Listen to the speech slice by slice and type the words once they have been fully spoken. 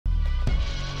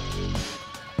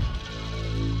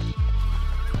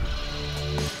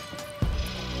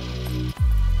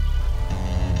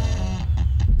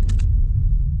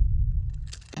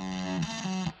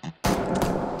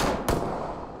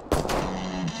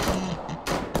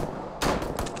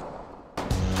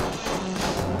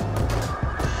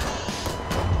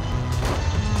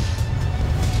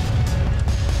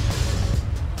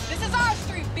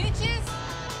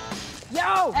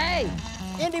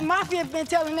Mafia been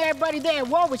telling everybody they at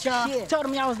war with y'all. Told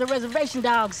them y'all was the Reservation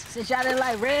Dogs. Since y'all didn't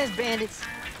like Res bandits.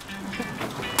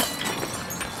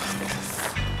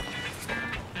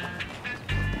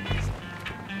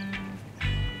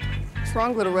 What's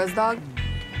wrong, little Res Dog?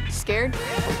 Scared?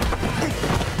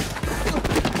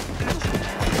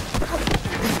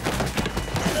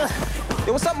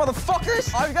 Yo, what's up,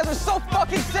 motherfuckers? Oh, you guys are so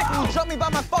fucking sick and you jumped me by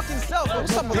my fucking self. Yo,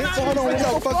 what's up, motherfuckers? You're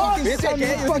so fucking sick, man.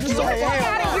 You're so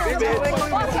fucking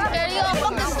There you go,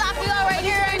 fucking stop you all right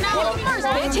here, right now. First,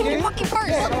 bitch, hit me fucking first.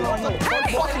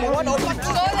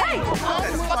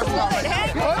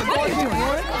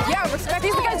 Yeah, respect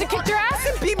these guys who kicked your ass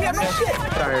and beat me up. Shit.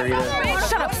 Sorry, Rita.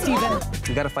 Shut up, Steven.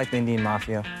 We gotta fight the Indian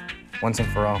Mafia once and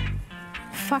for all.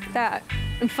 Fuck that.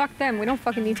 And fuck them. We don't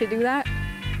fucking need to do that.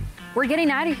 We're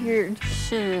getting out of here.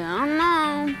 Shit, I don't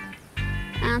know.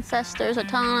 Ancestors are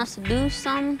telling us to do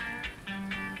something.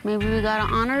 Maybe we gotta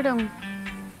honor them.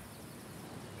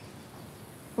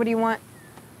 What do you want?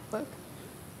 Look,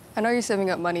 I know you're saving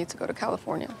up money to go to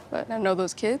California, but I know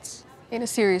those kids ain't as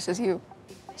serious as you.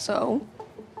 So,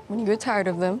 when you get tired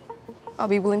of them, I'll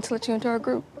be willing to let you into our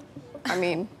group. I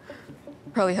mean,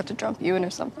 probably have to jump you in or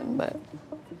something, but...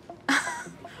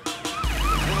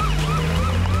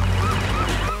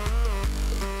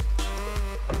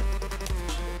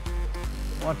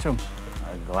 Want to?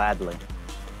 Gladly.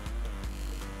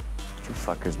 What you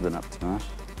fuckers been up to, huh?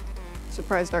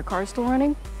 Surprised our car's still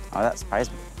running? Oh, that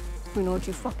surprised me. We know what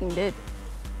you fucking did.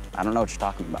 I don't know what you're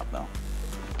talking about, though.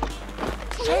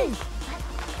 Hey!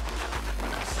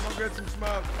 I'll get some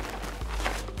smoke.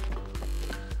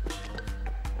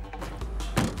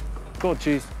 Cool,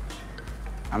 Cheese.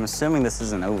 I'm assuming this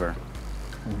isn't over.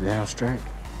 Yeah, straight.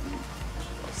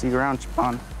 See you around,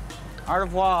 Chapon. Au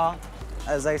revoir,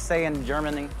 as they say in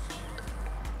Germany.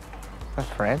 That's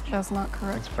French? That's not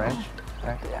correct. It's French?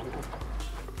 Okay. Yeah.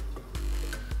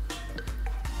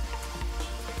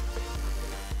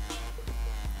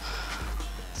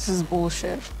 This is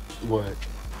bullshit. What?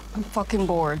 I'm fucking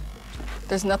bored.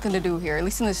 There's nothing to do here. At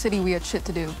least in the city, we had shit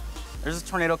to do. There's a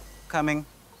tornado coming.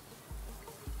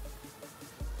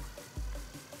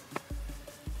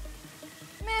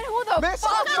 Man, who the Man,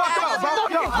 shut the fuck up, bro.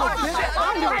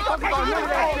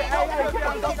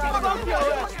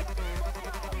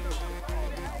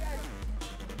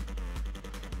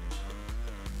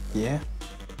 Yeah?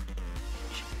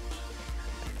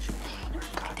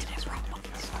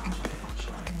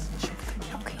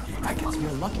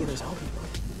 You're lucky there's help.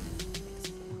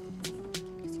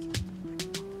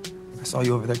 I saw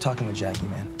you over there talking with Jackie,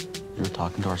 man. You were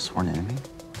talking to our sworn enemy?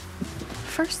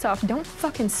 First off, don't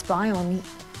fucking spy on me.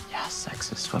 Yeah,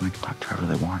 sexist. Women can talk to whoever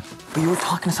they want. But you were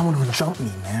talking to someone who jumped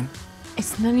me, man.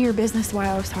 It's none of your business why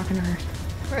I was talking to her.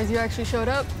 Surprised you actually showed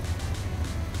up?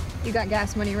 You got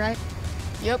gas money, right?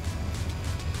 Yep.